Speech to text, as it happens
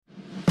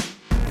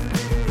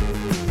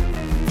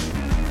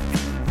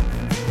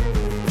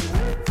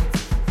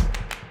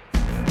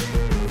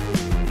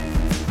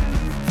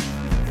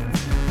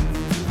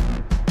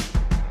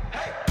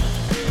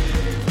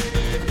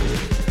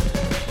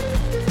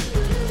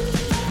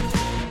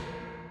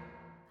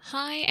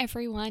Hi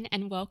everyone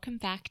and welcome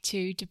back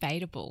to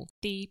Debatable,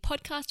 the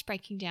podcast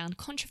breaking down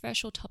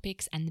controversial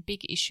topics and the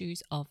big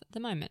issues of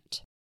the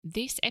moment.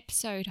 This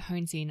episode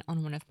hones in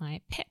on one of my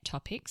pet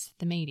topics,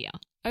 the media.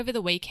 Over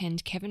the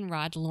weekend, Kevin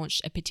Rudd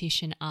launched a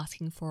petition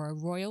asking for a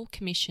royal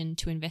commission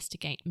to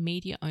investigate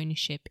media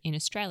ownership in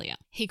Australia.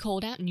 He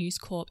called out News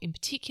Corp in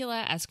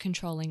particular as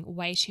controlling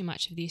way too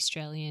much of the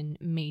Australian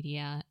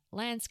media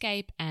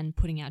landscape and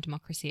putting our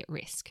democracy at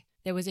risk.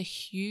 There was a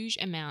huge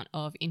amount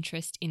of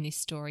interest in this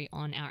story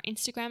on our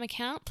Instagram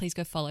account. Please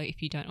go follow if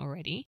you don't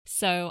already.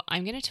 So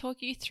I'm going to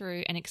talk you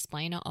through an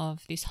explainer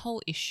of this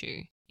whole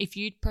issue. If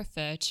you'd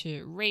prefer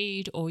to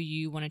read or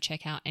you want to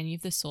check out any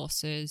of the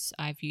sources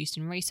I've used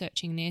in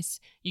researching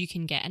this, you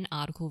can get an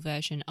article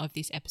version of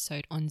this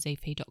episode on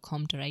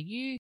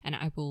zp.com.au and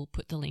I will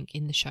put the link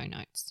in the show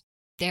notes.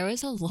 There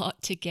is a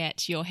lot to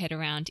get your head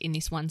around in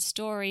this one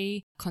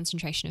story: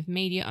 concentration of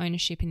media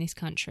ownership in this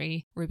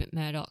country, Rupert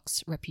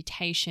Murdoch's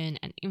reputation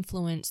and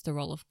influence, the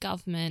role of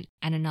government,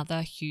 and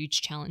another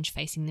huge challenge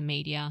facing the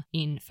media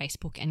in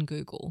Facebook and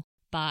Google.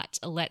 But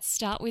let's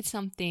start with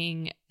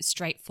something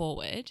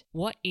straightforward.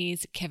 What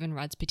is Kevin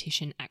Rudd's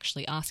petition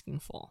actually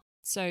asking for?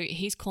 So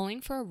he's calling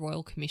for a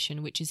royal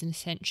commission, which is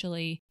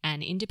essentially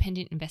an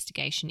independent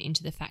investigation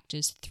into the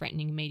factors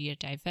threatening media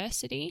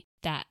diversity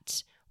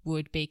that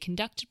would be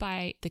conducted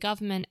by the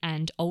government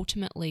and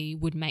ultimately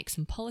would make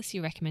some policy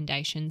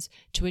recommendations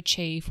to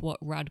achieve what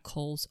Rudd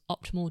calls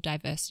optimal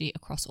diversity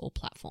across all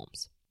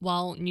platforms.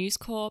 While News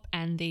Corp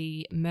and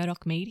the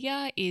Murdoch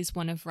media is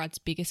one of Rudd's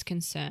biggest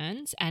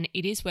concerns, and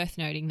it is worth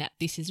noting that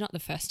this is not the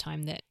first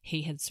time that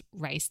he has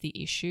raised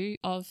the issue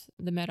of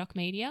the Murdoch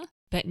media,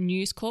 but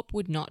News Corp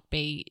would not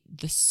be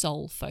the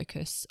sole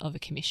focus of a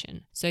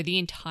commission. So the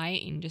entire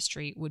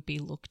industry would be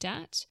looked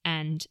at,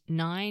 and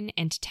Nine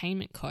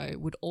Entertainment Co.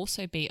 would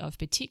also be of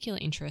particular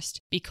interest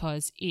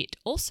because it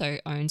also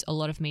owns a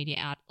lot of media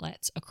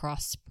outlets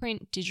across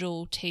print,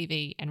 digital,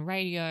 TV, and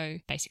radio.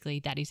 Basically,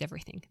 that is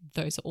everything.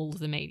 Those are all of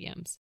the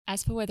mediums.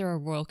 As for whether a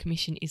royal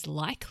commission is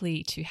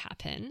likely to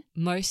happen,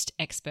 most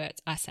experts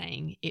are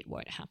saying it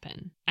won't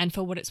happen. And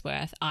for what it's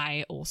worth,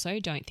 I also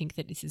don't think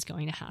that this is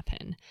going to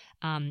happen.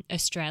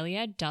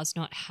 Australia does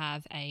not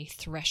have a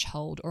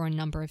threshold or a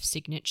number of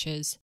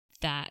signatures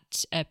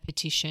that a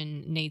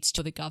petition needs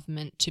to the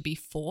government to be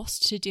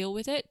forced to deal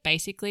with it.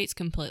 Basically, it's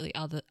completely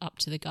up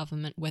to the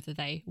government whether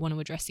they want to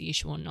address the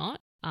issue or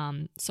not.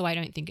 So I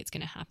don't think it's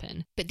going to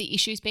happen. But the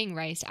issues being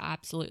raised are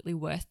absolutely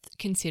worth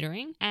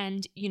considering.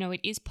 And,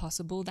 it is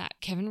possible that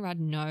Kevin Rudd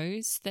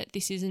knows that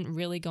this isn't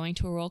really going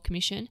to a royal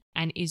commission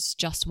and is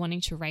just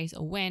wanting to raise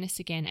awareness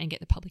again and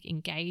get the public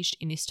engaged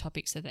in this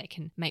topic so they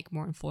can make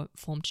more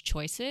informed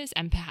choices.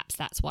 And perhaps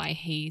that's why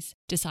he's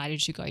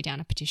decided to go down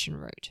a petition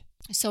route.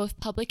 So if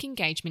public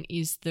engagement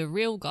is the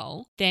real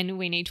goal, then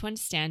we need to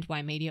understand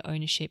why media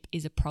ownership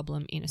is a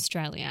problem in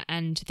Australia.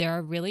 And there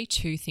are really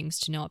two things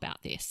to know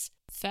about this.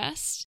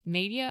 First,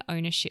 media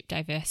ownership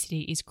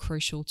diversity is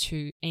crucial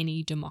to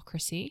any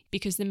democracy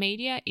because the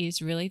media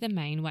is really the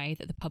main way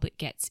that the public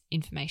gets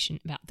information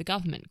about the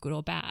government, good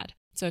or bad.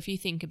 So if you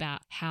think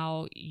about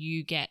how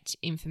you get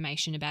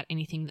information about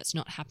anything that's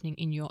not happening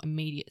in your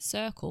immediate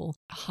circle,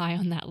 high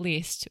on that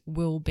list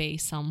will be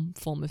some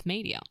form of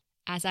media.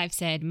 As I've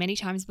said many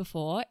times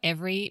before,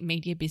 every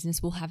media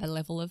business will have a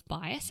level of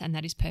bias, and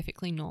that is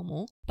perfectly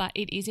normal. But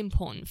it is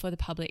important for the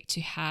public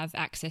to have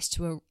access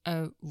to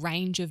a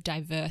range of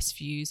diverse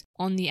views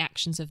on the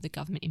actions of the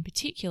government in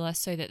particular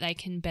so that they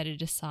can better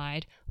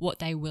decide what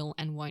they will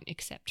and won't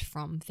accept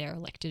from their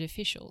elected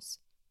officials.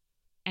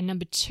 And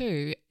number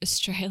two,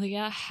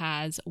 Australia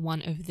has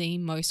one of the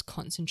most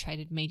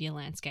concentrated media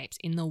landscapes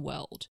in the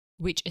world,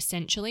 which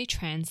essentially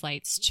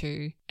translates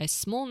to a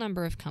small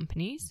number of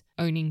companies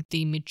owning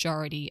the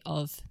majority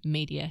of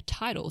media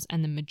titles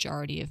and the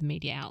majority of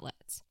media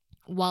outlets.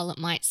 While it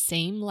might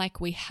seem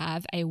like we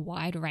have a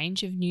wide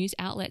range of news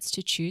outlets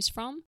to choose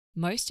from,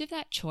 most of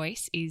that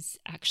choice is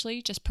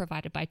actually just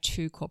provided by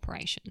two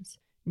corporations.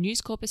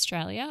 News Corp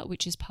Australia,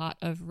 which is part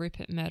of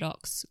Rupert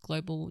Murdoch's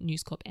global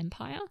News Corp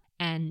empire,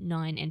 and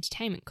Nine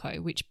Entertainment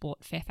Co., which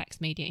bought Fairfax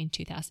Media in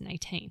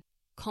 2018.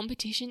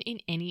 Competition in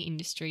any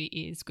industry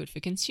is good for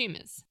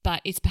consumers,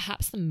 but it's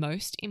perhaps the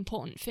most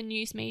important for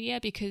news media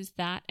because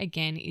that,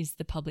 again, is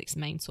the public's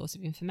main source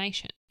of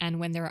information. And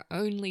when there are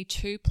only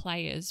two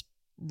players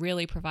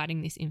really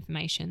providing this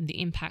information,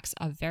 the impacts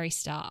are very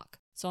stark.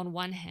 So on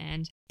one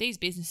hand, these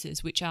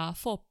businesses, which are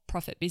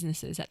for-profit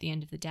businesses at the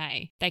end of the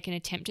day, they can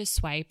attempt to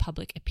sway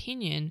public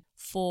opinion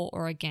for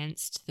or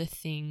against the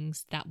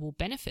things that will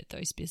benefit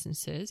those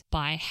businesses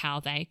by how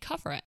they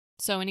cover it.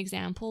 So an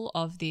example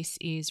of this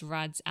is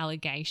Rudd's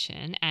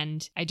allegation,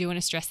 and I do want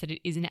to stress that it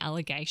is an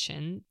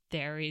allegation.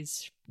 There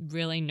is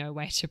really no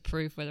way to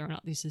prove whether or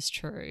not this is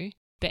true.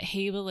 But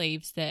he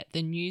believes that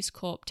the News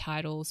Corp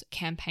titles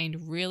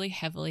campaigned really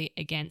heavily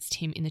against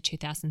him in the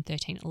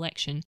 2013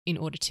 election in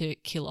order to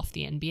kill off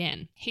the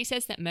NBN. He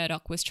says that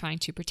Murdoch was trying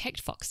to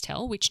protect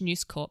Foxtel, which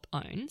News Corp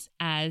owns,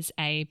 as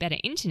a better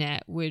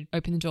internet would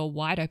open the door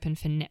wide open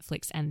for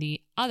Netflix and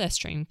the other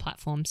streaming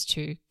platforms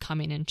to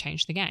come in and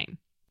change the game.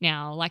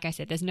 Now, like I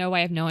said, there's no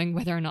way of knowing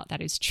whether or not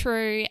that is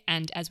true.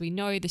 And as we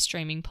know, the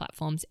streaming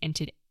platforms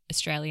entered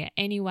Australia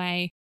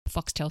anyway.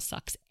 Foxtel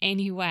sucks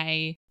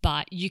anyway.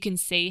 But you can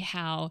see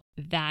how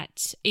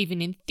that,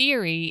 even in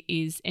theory,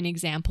 is an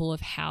example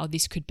of how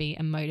this could be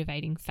a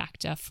motivating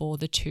factor for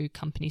the two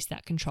companies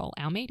that control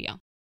our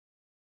media.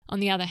 On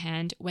the other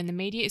hand, when the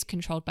media is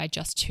controlled by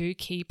just two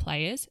key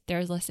players, there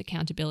is less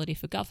accountability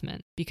for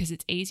government because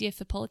it's easier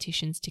for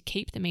politicians to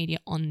keep the media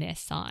on their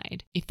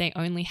side if they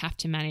only have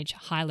to manage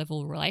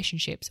high-level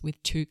relationships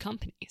with two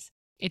companies.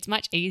 It's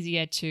much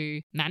easier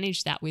to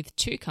manage that with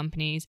two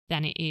companies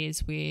than it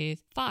is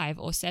with 5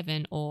 or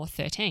 7 or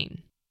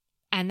 13.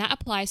 And that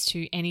applies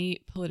to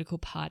any political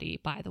party,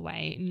 by the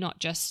way, not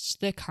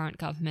just the current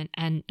government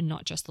and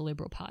not just the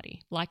Liberal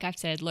Party. Like I've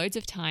said loads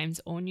of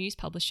times, all news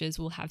publishers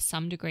will have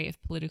some degree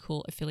of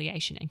political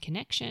affiliation and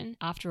connection.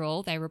 After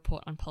all, they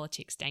report on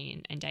politics day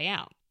in and day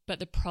out. But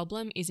the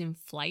problem is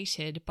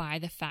inflated by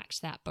the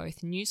fact that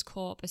both News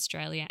Corp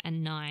Australia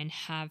and Nine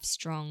have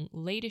strong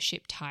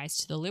leadership ties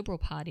to the Liberal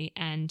Party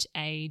and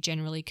a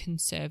generally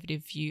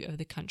conservative view of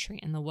the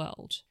country and the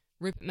world.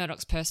 Rupert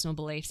Murdoch's personal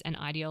beliefs and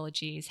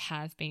ideologies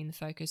have been the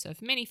focus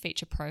of many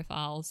feature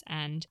profiles,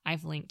 and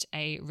I've linked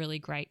a really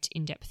great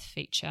in-depth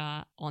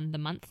feature on The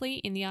Monthly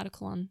in the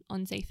article on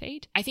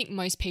ZFeed. I think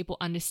most people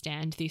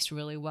understand this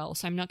really well,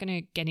 so I'm not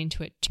going to get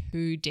into it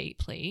too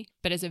deeply,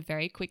 but as a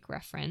very quick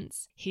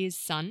reference, his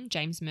son,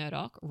 James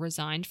Murdoch,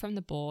 resigned from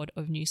the board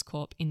of News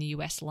Corp in the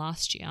US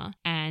last year,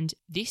 and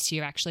this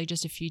year, actually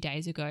just a few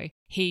days ago,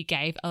 he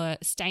gave a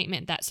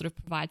statement that sort of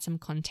provides some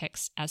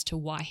context as to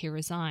why he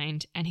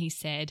resigned, and he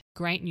said,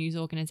 "Great news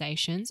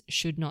organisations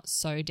should not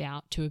sow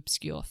doubt to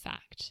obscure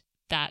fact."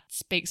 That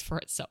speaks for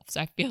itself, so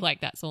I feel like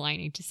that's all I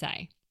need to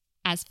say.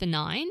 As for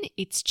Nine,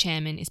 its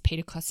chairman is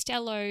Peter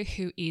Costello,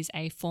 who is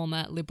a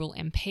former Liberal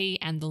MP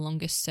and the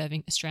longest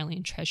serving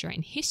Australian Treasurer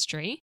in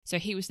history. So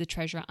he was the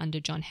Treasurer under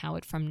John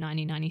Howard from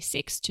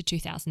 1996 to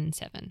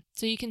 2007.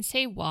 So you can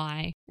see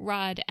why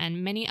Rudd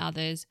and many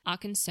others are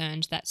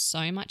concerned that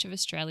so much of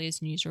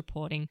Australia's news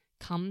reporting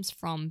comes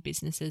from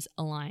businesses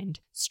aligned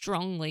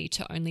strongly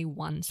to only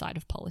one side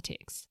of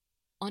politics.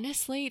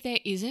 Honestly, there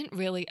isn't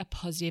really a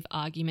positive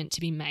argument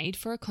to be made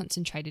for a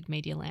concentrated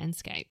media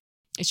landscape.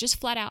 It's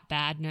just flat out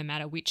bad no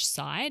matter which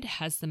side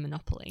has the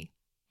monopoly.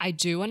 I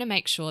do want to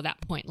make sure that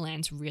point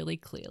lands really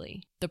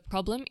clearly. The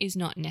problem is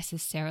not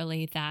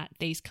necessarily that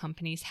these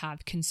companies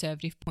have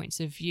conservative points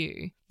of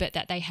view, but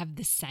that they have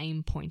the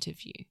same point of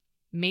view.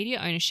 Media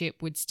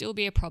ownership would still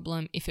be a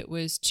problem if it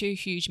was two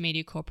huge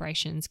media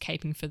corporations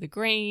caping for the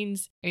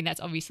Greens. I mean,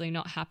 that's obviously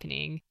not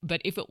happening,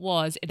 but if it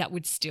was, that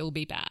would still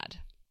be bad.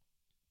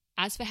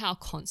 As for how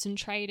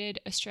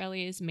concentrated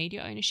Australia's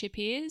media ownership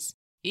is,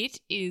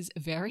 it is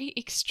very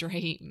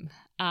extreme.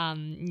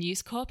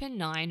 News Corp and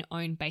Nine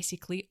own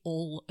basically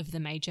all of the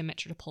major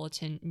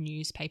metropolitan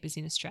newspapers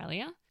in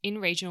Australia. In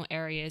regional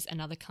areas,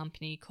 another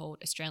company called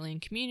Australian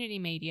Community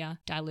Media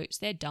dilutes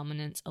their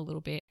dominance a little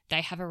bit.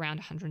 They have around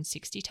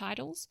 160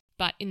 titles,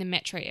 but in the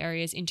metro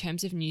areas, in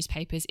terms of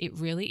newspapers, it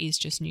really is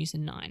just News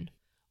and Nine.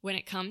 When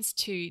it comes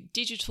to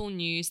digital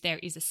news, there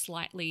is a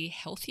slightly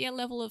healthier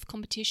level of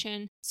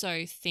competition.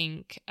 So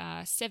think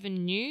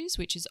 7 News,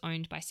 which is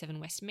owned by Seven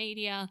West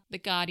Media, The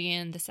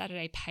Guardian, The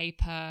Saturday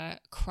Paper,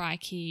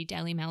 Crikey,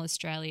 Daily Mail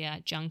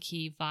Australia,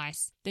 Junkee,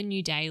 Vice, The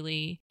New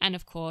Daily, and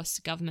of course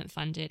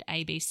government-funded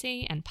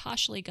ABC and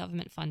partially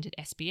government-funded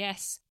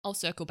SBS. I'll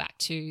circle back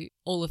to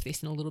all of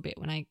this in a little bit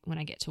when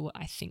I get to what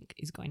I think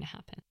is going to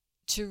happen.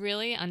 To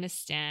really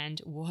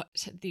understand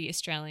what the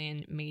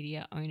Australian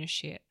media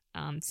ownership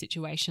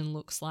situation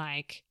looks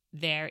like,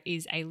 there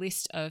is a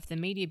list of the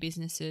media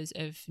businesses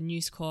of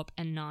News Corp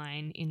and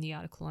Nine in the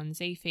article on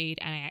ZFeed,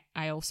 and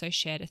I also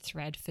shared a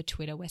thread for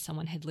Twitter where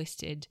someone had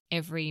listed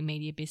every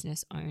media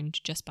business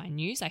owned just by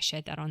news. I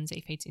shared that on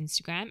ZFeed's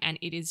Instagram, and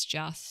it is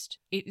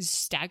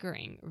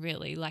staggering,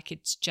 really. Like,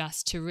 it's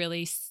just, to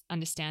really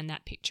understand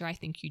that picture, I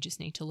think you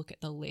just need to look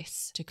at the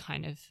list to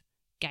kind of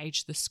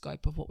gauge the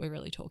scope of what we're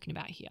really talking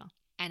about here.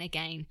 And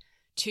again,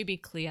 to be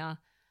clear,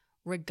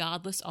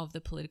 regardless of the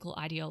political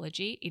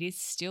ideology, it is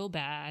still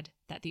bad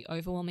that the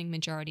overwhelming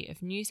majority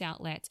of news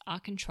outlets are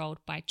controlled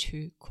by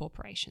two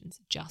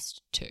corporations,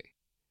 just two.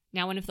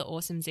 Now, one of the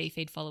awesome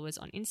ZFeed followers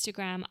on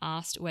Instagram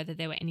asked whether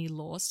there were any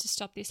laws to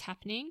stop this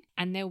happening,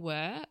 and there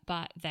were,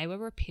 but they were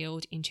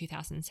repealed in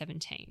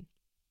 2017.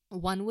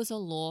 One was a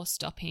law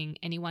stopping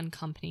any one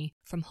company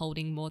from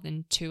holding more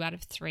than 2 out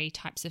of 3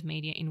 types of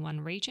media in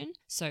one region,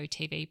 so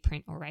TV,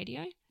 print or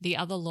radio. The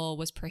other law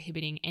was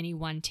prohibiting any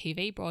one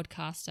TV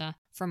broadcaster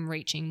from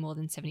reaching more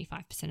than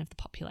 75% of the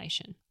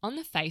population. On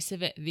the face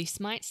of it,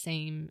 this might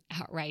seem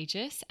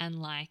outrageous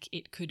and like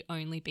it could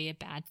only be a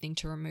bad thing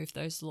to remove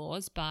those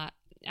laws, but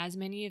as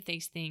many of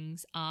these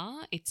things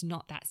are, it's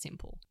not that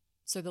simple.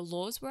 So the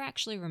laws were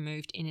actually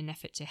removed in an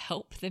effort to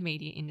help the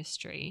media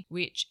industry,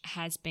 which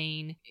has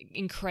been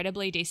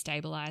incredibly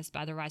destabilized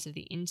by the rise of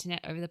the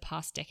internet over the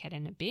past decade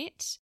and a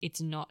bit.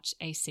 It's not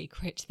a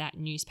secret that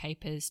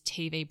newspapers,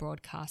 TV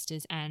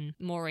broadcasters, and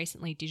more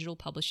recently digital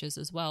publishers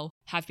as well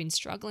have been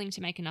struggling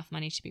to make enough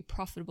money to be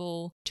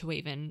profitable, to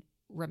even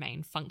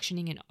remain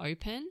functioning and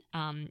open.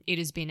 It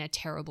has been a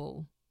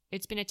terrible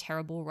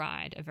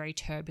ride, a very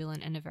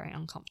turbulent and a very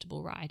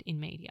uncomfortable ride in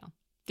media.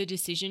 The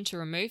decision to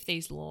remove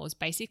these laws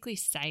basically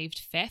saved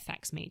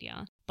Fairfax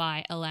Media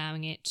by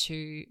allowing it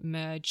to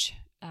merge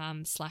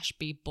 /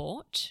 be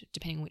bought,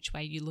 depending on which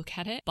way you look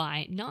at it,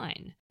 by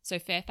Nine. So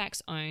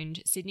Fairfax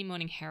owned Sydney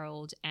Morning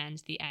Herald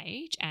and The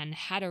Age and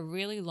had a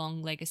really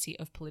long legacy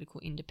of political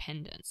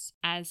independence.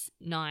 As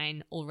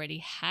Nine already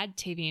had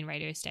TV and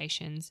radio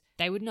stations,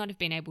 they would not have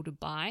been able to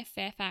buy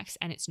Fairfax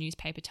and its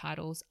newspaper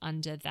titles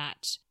under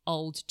that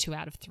old 2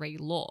 out of 3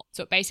 law.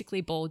 So it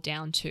basically boiled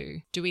down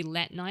to, do we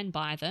let Nine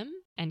buy them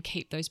and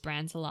keep those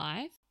brands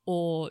alive,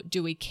 or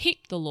do we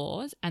keep the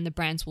laws and the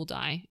brands will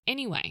die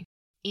anyway?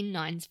 In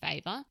Nine's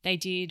favour, they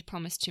did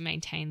promise to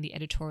maintain the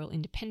editorial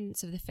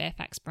independence of the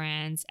Fairfax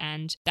brands,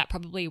 and that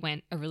probably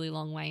went a really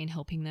long way in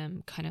helping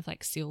them kind of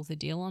like seal the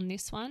deal on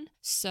this one.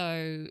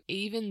 So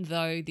even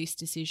though this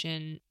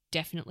decision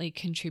definitely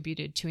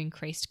contributed to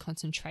increased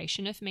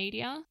concentration of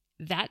media,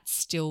 that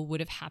still would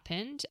have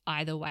happened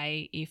either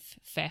way if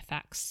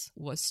Fairfax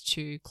was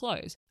to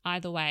close.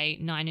 Either way,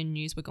 Nine and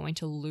News were going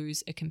to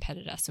lose a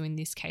competitor. So in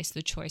this case,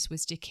 the choice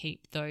was to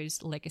keep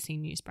those legacy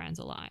news brands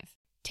alive.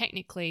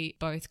 Technically,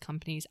 both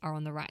companies are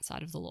on the right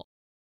side of the law.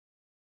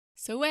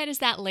 So where does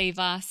that leave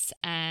us,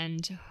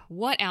 and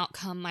what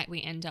outcome might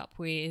we end up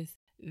with?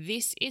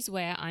 This is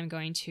where I'm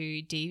going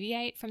to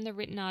deviate from the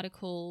written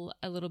article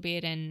a little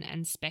bit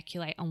and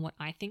speculate on what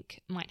I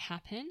think might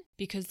happen,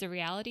 because the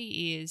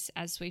reality is,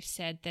 as we've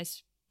said,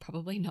 there's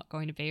probably not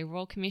going to be a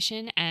Royal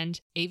Commission,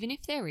 and even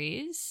if there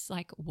is,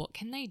 like, what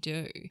can they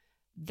do?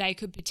 They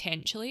could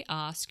potentially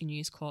ask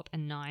News Corp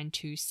and Nine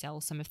to sell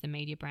some of the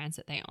media brands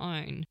that they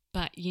own.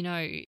 But, you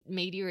know,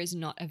 media is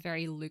not a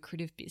very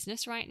lucrative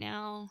business right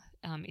now.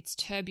 It's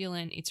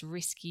turbulent, it's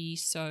risky.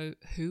 So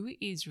who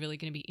is really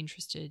going to be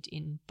interested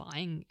in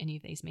buying any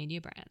of these media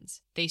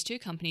brands? These two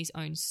companies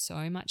own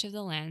so much of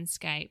the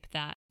landscape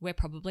that we're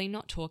probably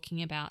not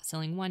talking about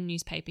selling one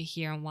newspaper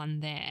here and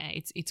one there.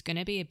 It's going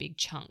to be a big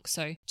chunk.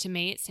 So to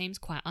me, it seems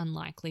quite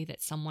unlikely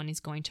that someone is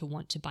going to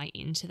want to buy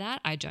into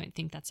that. I don't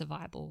think that's a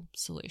viable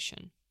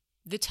solution.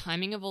 The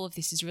timing of all of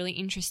this is really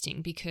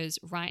interesting because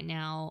right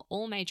now,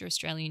 all major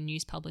Australian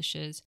news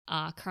publishers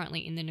are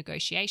currently in the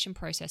negotiation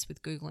process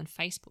with Google and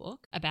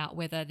Facebook about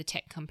whether the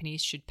tech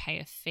companies should pay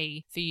a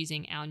fee for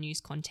using our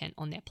news content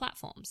on their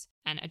platforms.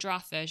 And a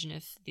draft version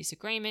of this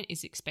agreement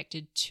is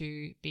expected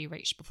to be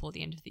reached before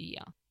the end of the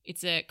year.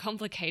 It's a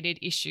complicated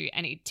issue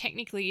and it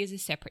technically is a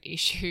separate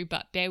issue,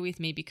 but bear with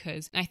me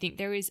because I think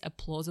there is a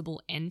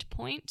plausible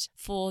endpoint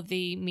for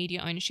the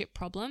media ownership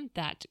problem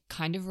that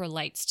kind of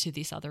relates to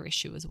this other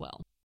issue as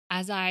well.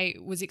 As I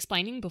was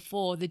explaining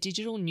before, the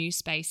digital news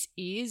space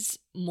is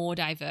more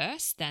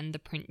diverse than the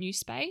print news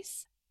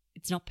space.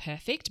 It's not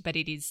perfect, but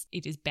it is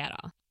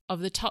better. Of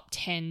the top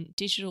 10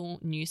 digital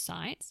news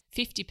sites,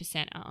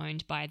 50% are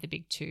owned by the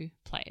big two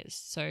players.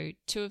 So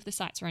 2 of the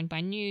sites are owned by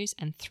News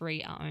and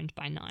 3 are owned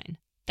by Nine.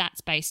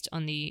 That's based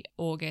on the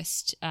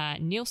August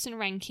Nielsen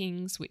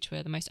rankings, which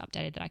were the most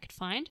updated that I could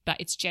find. But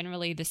it's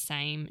generally the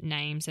same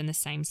names and the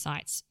same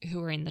sites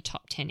who are in the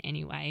top 10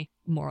 anyway,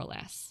 more or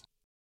less.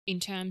 In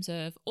terms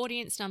of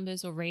audience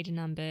numbers or reader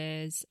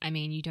numbers, I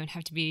mean, you don't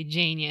have to be a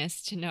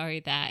genius to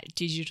know that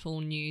digital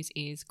news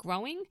is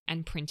growing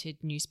and printed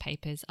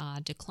newspapers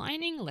are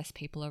declining. Less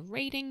people are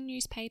reading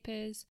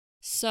newspapers.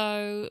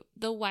 So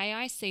the way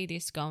I see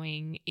this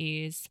going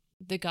is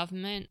the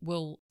government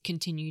will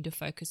continue to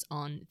focus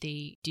on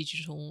the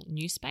digital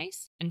news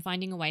space and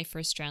finding a way for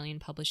Australian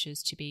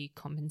publishers to be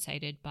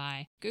compensated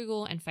by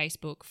Google and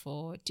Facebook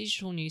for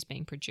digital news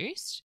being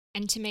produced.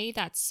 And to me,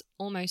 that's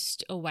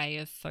almost a way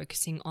of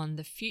focusing on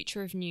the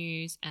future of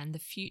news and the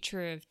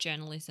future of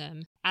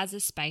journalism as a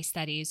space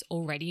that is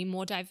already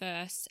more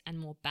diverse and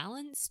more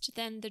balanced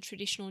than the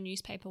traditional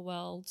newspaper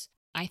world.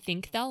 I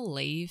think they'll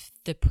leave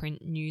the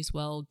print news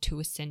world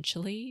to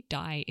essentially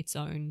die its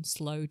own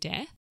slow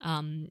death.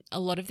 A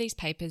lot of these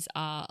papers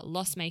are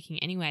loss-making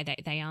anyway.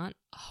 They aren't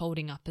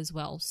holding up as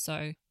well,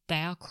 so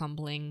they are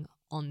crumbling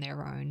on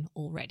their own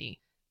already.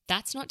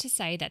 That's not to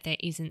say that there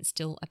isn't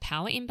still a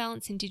power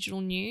imbalance in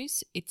digital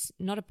news. It's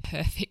not a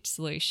perfect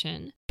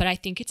solution, but I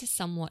think it's a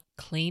somewhat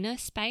cleaner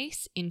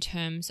space in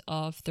terms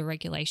of the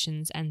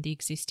regulations and the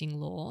existing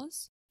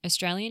laws.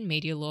 Australian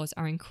media laws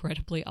are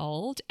incredibly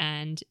old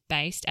and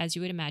based, as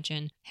you would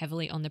imagine,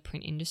 heavily on the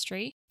print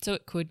industry. So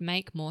it could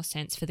make more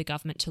sense for the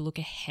government to look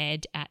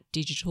ahead at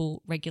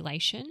digital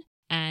regulation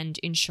and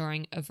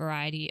ensuring a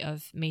variety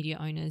of media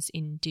owners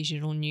in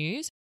digital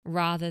news,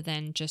 rather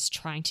than just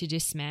trying to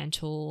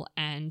dismantle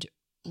and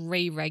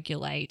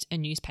re-regulate a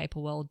newspaper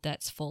world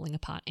that's falling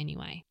apart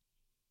anyway.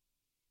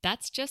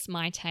 That's just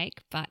my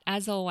take, but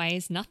as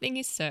always, nothing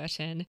is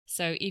certain.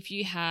 So if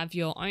you have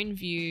your own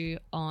view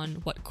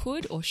on what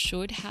could or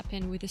should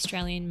happen with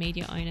Australian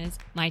media owners,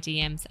 my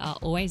DMs are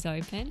always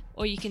open,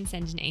 or you can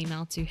send an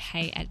email to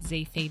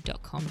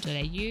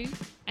hey@zfeed.com.au.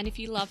 And if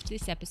you loved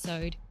this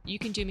episode, you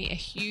can do me a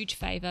huge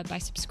favour by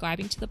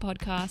subscribing to the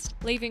podcast,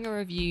 leaving a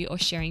review, or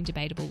sharing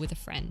Debatable with a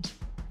friend.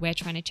 We're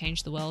trying to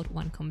change the world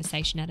one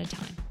conversation at a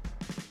time.